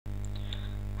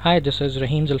Hi, this is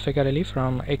Rahim Zulfikar Ali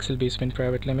from Excel Basement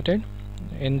Private Limited.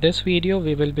 In this video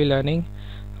we will be learning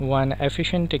one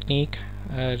efficient technique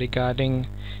regarding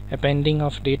appending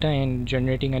of data and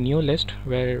generating a new list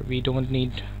where we don't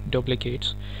need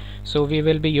duplicates. So we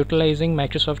will be utilizing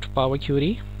Microsoft Power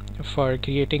Query for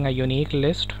creating a unique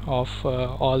list of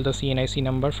all the CNIC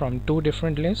number from two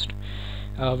different lists.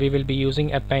 We will be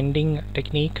using appending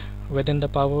technique within the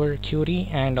Power Query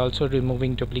and also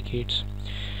removing duplicates.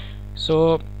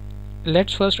 So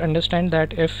let's first understand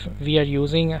that if we are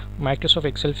using Microsoft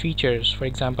Excel features, for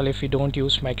example, if we don't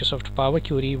use Microsoft Power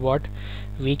Query, what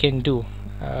we can do,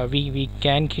 we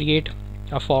can create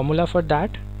a formula for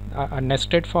that, a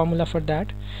nested formula for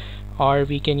that, or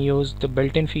we can use the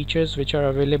built-in features which are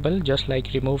available, just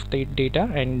like remove the data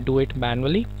and do it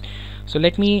manually. So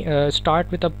let me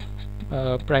start with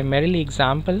a primarily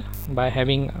example by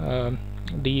having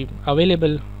the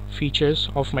available features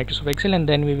of Microsoft Excel, and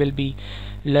then we will be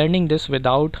learning this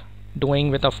without doing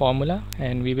with a formula,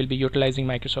 and we will be utilizing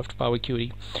Microsoft Power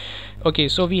Query. Okay,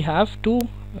 so we have two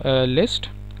lists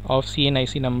of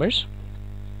CNIC numbers.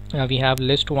 We have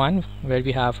list 1 where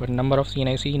we have a number of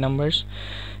CNIC numbers,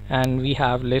 and we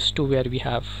have list 2 where we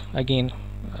have again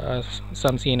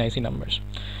some CNIC numbers.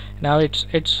 Now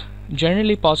it's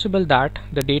generally possible that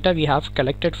the data we have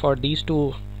collected for these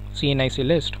two CNIC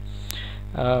lists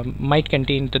might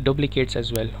contain the duplicates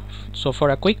as well. So for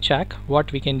a quick check,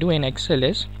 what we can do in Excel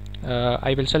is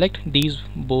I will select these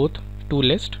both two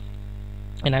lists,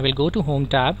 and I will go to Home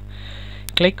tab,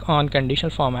 click on conditional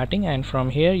formatting, and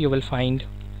from here you will find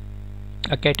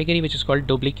a category which is called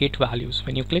duplicate values.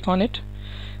 When you click on it,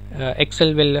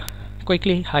 Excel will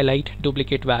quickly highlight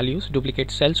duplicate values,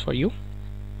 duplicate cells for you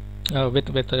with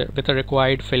a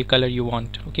required fill color you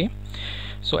want. Okay,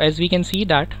 so as we can see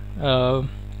that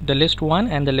the list 1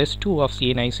 and the list 2 of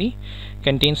CNIC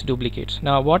contains duplicates.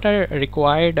 Now what our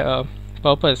required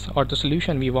purpose or the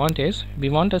solution we want is, we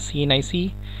want a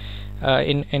CNIC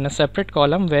in a separate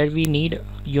column where we need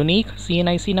unique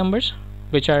CNIC numbers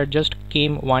which are just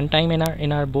came one time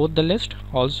in our both the list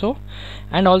also,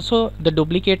 and also the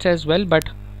duplicates as well, but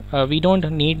we don't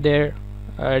need their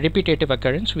repetitive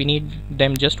occurrence. We need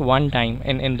them just one time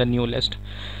in the new list.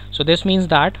 So this means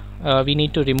that we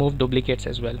need to remove duplicates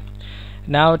as well.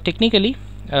 Now technically,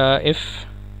 if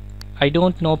I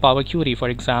don't know Power Query, for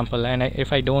example, and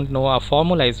if I don't know a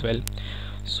formula as well,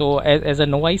 so as a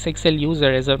novice Excel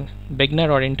user, as a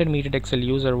beginner or intermediate Excel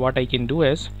user, what I can do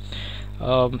is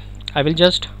I will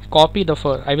just copy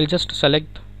I will just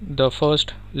select the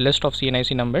first list of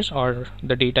CNIC numbers, or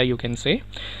the data you can say.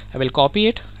 I will copy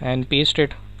it and paste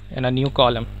it in a new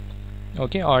column.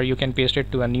 Okay, or you can paste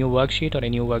it to a new worksheet or a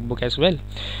new workbook as well.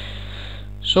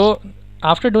 So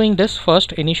after doing this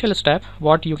first initial step,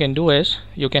 what you can do is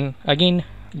you can again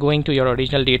going to your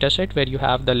original data set where you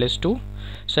have the list 2,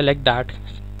 select that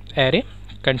array,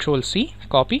 Control C,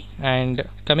 copy, and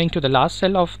coming to the last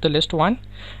cell of the list 1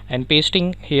 and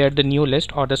pasting here the new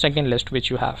list or the second list which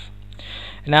you have.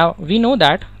 Now we know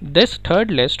that this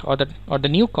third list or the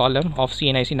new column of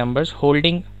CNIC numbers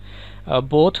holding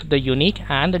both the unique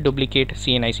and the duplicate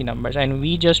CNIC numbers, and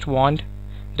we just want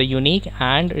the unique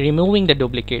and removing the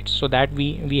duplicates, so that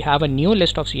we have a new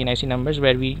list of CNIC numbers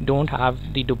where we don't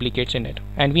have the duplicates in it,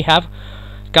 and we have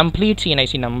complete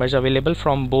CNIC numbers available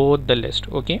from both the list.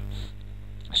 Okay,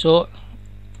 so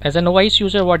as a novice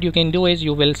user, what you can do is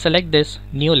you will select this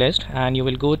new list and you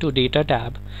will go to Data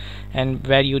tab, and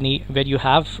where you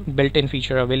have built-in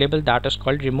feature available that is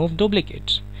called Remove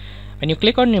Duplicates. When you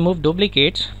click on Remove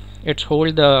Duplicates, it's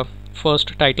hold the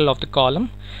first title of the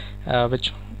column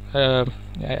which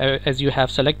as you have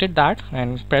selected that,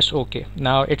 and press OK.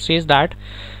 Now it says that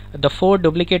the 4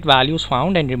 duplicate values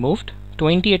found and removed,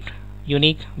 28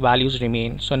 unique values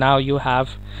remain. So now you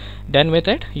have done with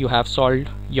it, you have solved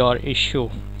your issue.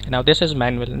 Now this is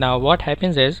manual. Now what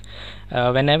happens is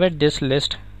whenever this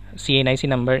list CNIC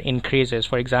number increases,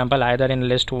 for example either in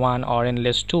list 1 or in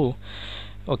list 2,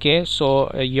 okay,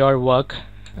 so your work,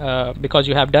 because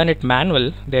you have done it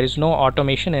manual, there is no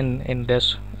automation in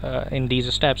this in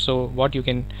these steps. So what you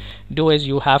can do is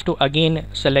you have to again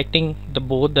selecting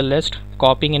both the list,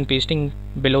 copying and pasting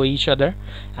below each other,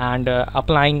 and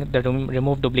applying the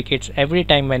remove duplicates every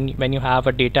time when you have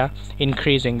a data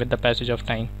increasing with the passage of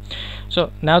time.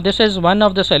 So now this is one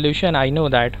of the solution. I know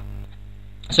that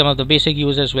some of the basic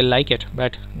users will like it,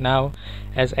 but now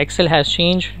as Excel has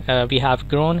changed, we have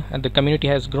grown and the community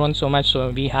has grown so much,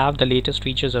 so we have the latest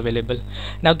features available.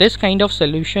 Now this kind of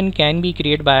solution can be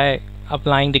created by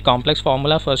applying the complex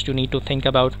formula. First you need to think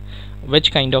about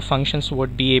which kind of functions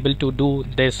would be able to do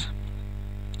this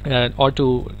or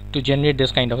to generate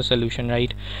this kind of a solution,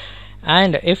 right?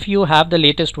 And if you have the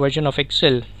latest version of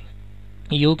Excel,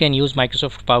 you can use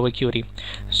Microsoft Power Query.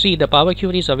 See, the Power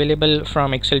Query is available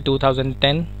from Excel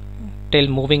 2010 till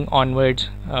moving onwards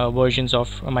versions of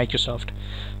Microsoft.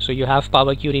 So you have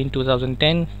Power Query in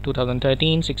 2010,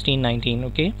 2013, 16, 19.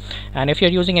 Okay, and if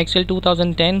you're using Excel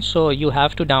 2010, so you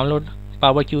have to download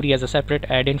Power Query as a separate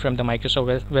add-in from the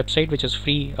Microsoft website, which is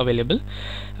free available.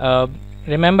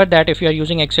 Remember that if you are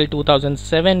using Excel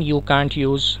 2007, you can't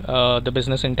use the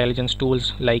business intelligence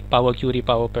tools like Power Query,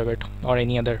 Power Pivot, or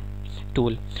any other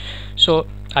tool. So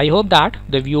I hope that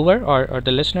the viewer or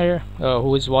the listener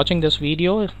who is watching this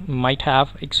video might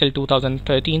have Excel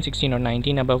 2013, 16, or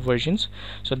 19 above versions,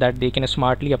 so that they can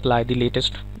smartly apply the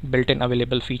latest built-in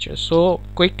available features. So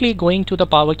quickly going to the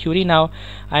Power Query now,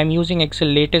 I'm using Excel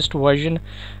latest version,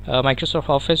 Microsoft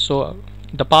Office. So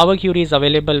the Power Query is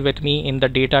available with me in the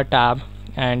data tab,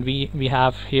 and we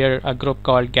have here a group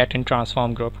called Get and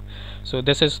Transform group. So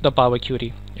this is the Power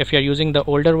Query. If you're using the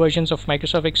older versions of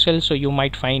Microsoft Excel, so you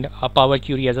might find a Power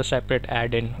Query as a separate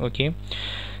add-in. Okay,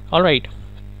 alright,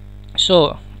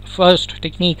 so first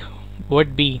technique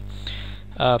would be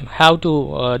how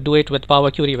to do it with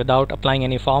Power Query without applying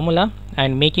any formula,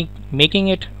 and making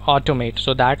it automate,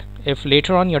 so that if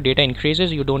later on your data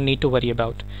increases, you don't need to worry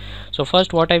about. So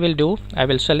first what I will do, I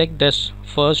will select this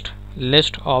first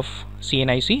list of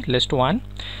CNIC, list 1,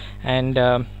 and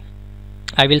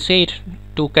I will say it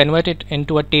to convert it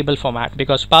into a table format,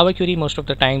 because Power Query most of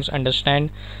the times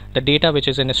understand the data which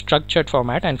is in a structured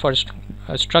format, and for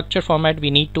a structured format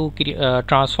we need to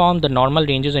transform the normal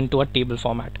ranges into a table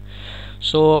format.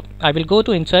 So I will go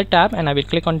to Insert tab and I will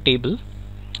click on Table,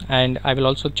 and I will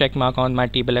also check mark on my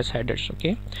table as headers.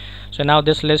 Okay, so now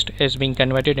this list is being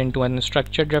converted into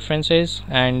unstructured references,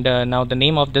 and now the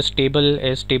name of this table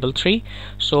is table 3.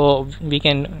 So we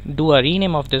can do a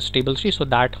rename of this table 3 so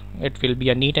that it will be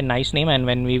a neat and nice name, and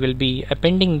when we will be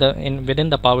appending within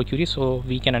the Power Query, so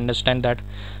we can understand that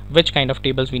which kind of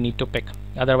tables we need to pick.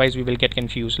 Otherwise we will get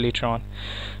confused later on.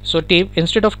 So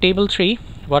instead of table 3,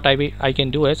 what I can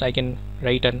do is I can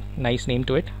write a nice name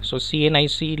to it. So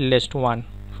CNIC list 1,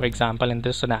 for example, in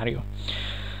this scenario.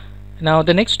 Now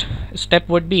the next step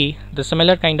would be the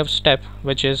similar kind of step,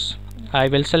 which is I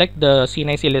will select the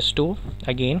CNIC list 2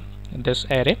 again, this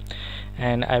array,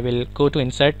 and I will go to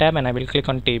Insert tab and I will click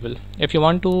on Table. If you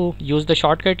want to use the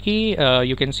shortcut key,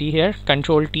 you can see here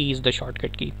Control T is the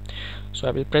shortcut key. So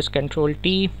I will press Control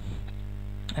T,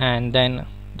 and then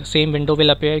the same window will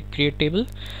appear, Create Table.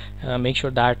 Make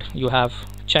sure that you have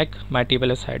check my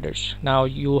table as headers. Now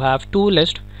you have two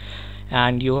lists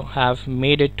and you have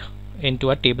made it into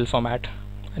a table format.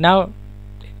 Now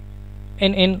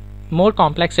in more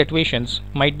complex situations,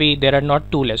 might be there are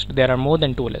not two lists, there are more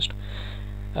than two lists.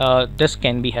 This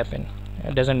can be happen,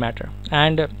 it doesn't matter.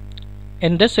 And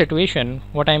in this situation,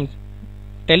 what I'm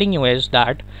telling you is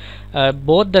that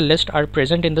both the lists are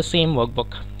present in the same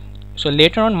workbook. So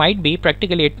later on, might be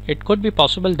practically it could be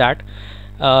possible that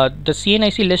the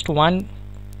CNIC list 1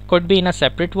 could be in a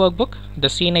separate workbook, the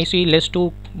CNIC list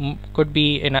 2 could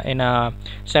be in a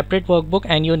separate workbook,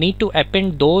 and you need to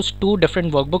append those two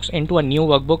different workbooks into a new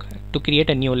workbook to create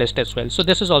a new list as well. So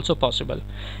this is also possible.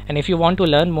 And if you want to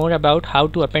learn more about how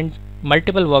to append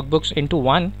multiple workbooks into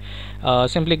one,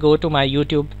 simply go to my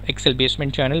YouTube Excel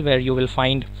Basement channel, where you will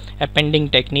find appending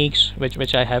techniques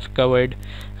which I have covered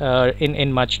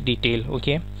in much detail.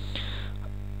 Okay,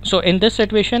 so in this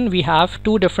situation we have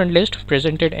two different lists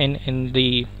presented in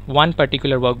the one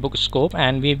particular workbook scope,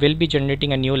 and we will be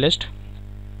generating a new list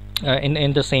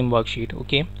in the same worksheet.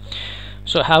 Okay,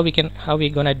 so how we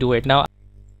gonna do it now?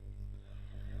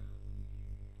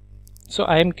 So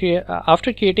I am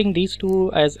after creating these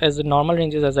two as normal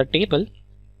ranges as a table,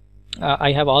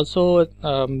 I have also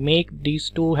make these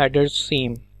two headers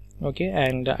same. Okay,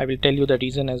 and I will tell you the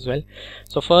reason as well.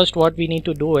 So first what we need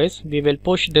to do is we will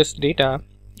push this data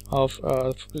of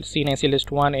CNIC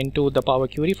list 1 into the Power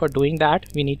Query. For doing that,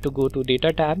 we need to go to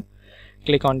Data tab,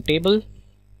 click on Table,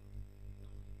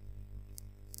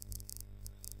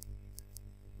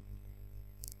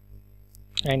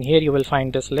 and here you will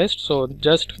find this list. So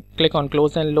just click on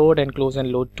Close and Load and Close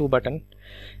and Load 2 button,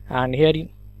 and here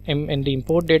in the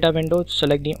Import Data window,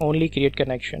 select the Only Create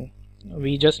Connection.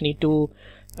 We just need to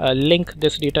link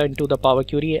this data into the Power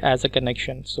Query as a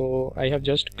connection. So I have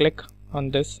just clicked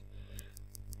on this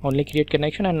Only Create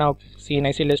Connection, and now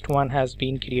CNIC list 1 has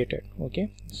been created.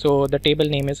 Okay, so the table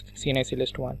name is CNIC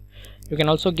list 1. You can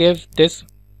also give this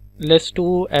list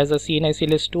 2 as a CNIC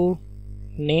list 2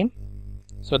 name,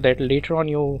 so that later on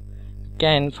you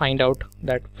can find out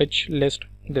that which list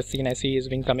this CNIC is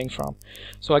being coming from.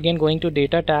 So again, going to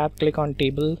Data tab, click on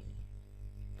Table,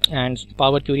 and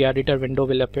Power Query Editor window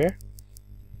will appear.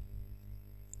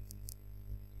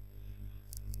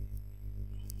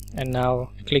 and now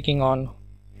clicking on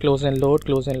close and load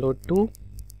 2,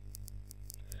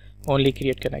 only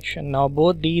create connection. Now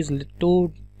both these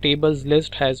two tables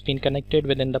list has been connected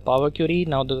within the Power Query.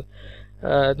 Now the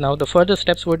further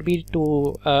steps would be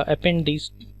to append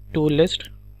these two lists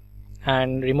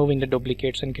and removing the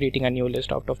duplicates and creating a new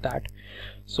list out of that.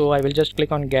 So I will just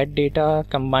click on get data,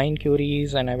 combine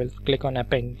queries, and I will click on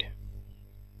append.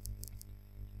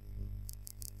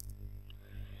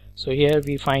 So here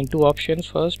we find two options.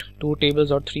 First, two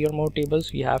tables or three or more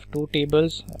tables. We have two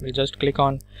tables. I will just click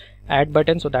on add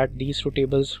button so that these two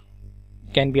tables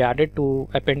can be added to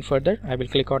append further. I will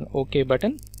click on OK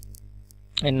button,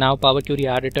 and now Power Query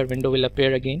editor window will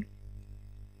appear again.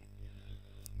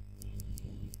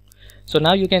 So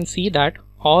now you can see that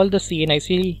all the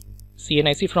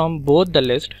CNIC from both the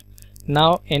list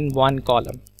now in one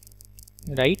column,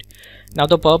 right? Now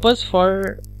the purpose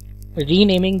for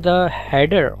renaming the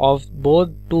header of both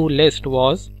two lists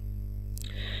was,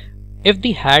 if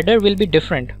the header will be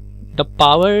different, the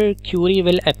Power Query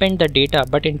will append the data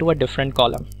but into a different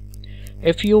column.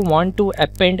 If you want to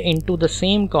append into the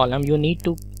same column, you need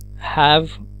to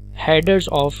have headers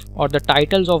of, or the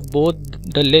titles of both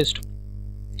the list,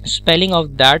 spelling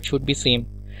of that should be same,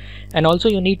 and also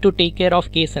you need to take care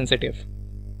of case sensitive,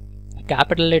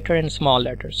 capital letter and small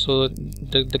letters. So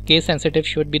the case sensitive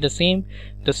should be the same,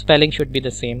 the spelling should be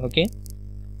the same. Okay,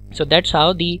 so that's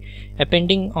how the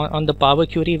appending on the Power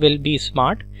Query will be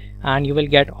smart, and you will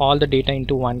get all the data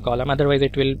into one column. Otherwise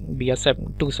it will be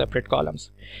two separate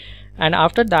columns. And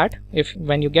after that,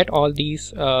 when you get all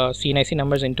these CNIC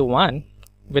numbers into one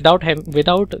without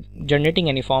generating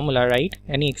any formula, right,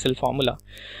 any Excel formula,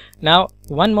 now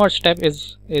one more step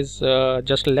is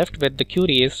just left with the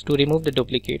query, is to remove the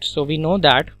duplicates. So we know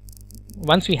that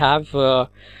once we have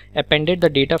appended the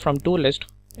data from two lists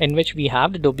in which we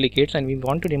have the duplicates and we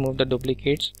want to remove the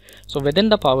duplicates, so within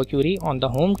the Power Query on the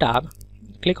home tab,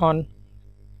 click on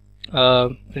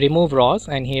remove rows,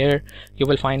 and here you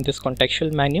will find this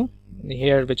contextual menu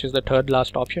here, which is the third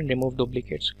last option, remove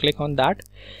duplicates. Click on that,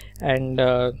 and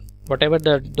whatever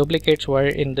the duplicates were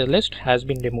in the list has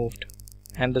been removed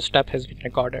and the step has been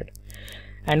recorded.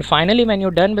 And finally, when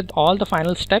you're done with all the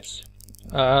final steps,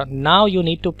 now you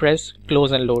need to press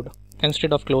close and load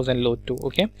instead of close and load 2.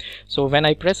 Okay, so when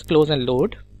I press close and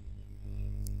load,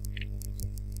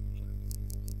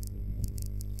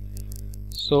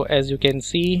 so as you can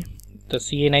see the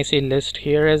CNIC list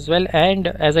here as well. And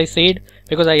as I said,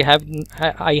 because I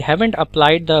haven't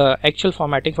applied the actual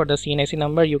formatting for the CNIC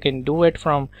number, you can do it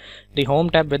from the home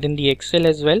tab within the Excel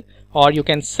as well, or you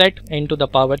can set into the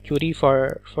Power Query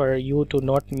for you to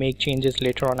not make changes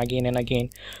later on again and again.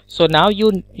 So now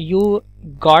you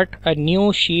got a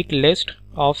new sheet list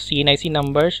of CNIC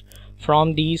numbers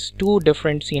from these two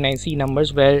different CNIC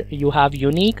numbers where you have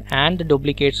unique and the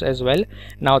duplicates as well.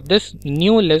 Now this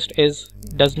new list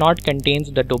does not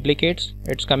contains the duplicates,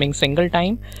 it's coming single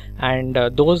time, and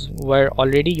those were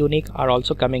already unique are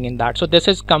also coming in that. So this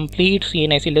is complete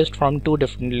CNIC list from two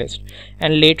different lists.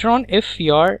 And later on, if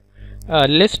your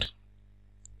list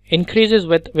increases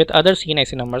with other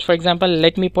CNIC numbers, for example,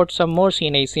 let me put some more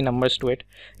CNIC numbers to it.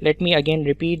 Let me again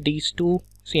repeat these two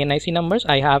CNIC numbers.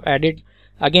 I have added,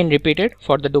 again repeated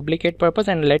for the duplicate purpose,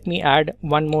 and let me add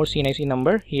one more CNIC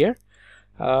number here.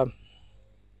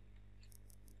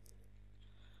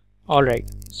 Alright,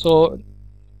 so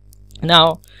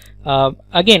now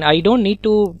again I don't need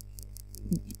to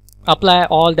apply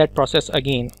all that process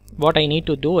again. What I need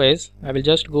to do is I will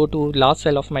just go to last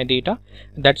cell of my data.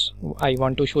 That's I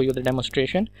want to show you the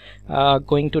demonstration.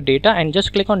 Going to data and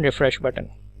just click on refresh button.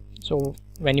 So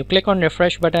when you click on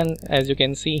refresh button, as you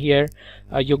can see here,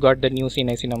 you got the new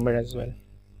CNIC number as well,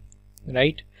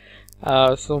 right?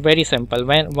 So very simple.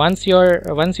 Once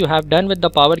you have done with the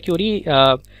Power Query,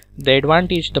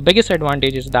 the biggest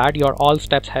advantage is that your all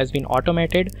steps has been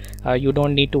automated. You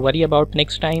don't need to worry about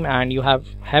next time, and you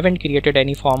haven't created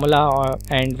any formula,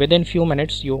 and within few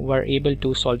minutes you were able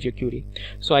to solve your query.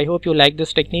 So I hope you like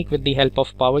this technique with the help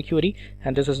of Power Query,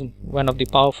 and this is one of the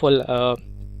powerful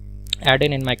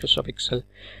add-in in Microsoft Excel.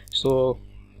 So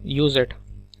use it.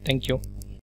 Thank you.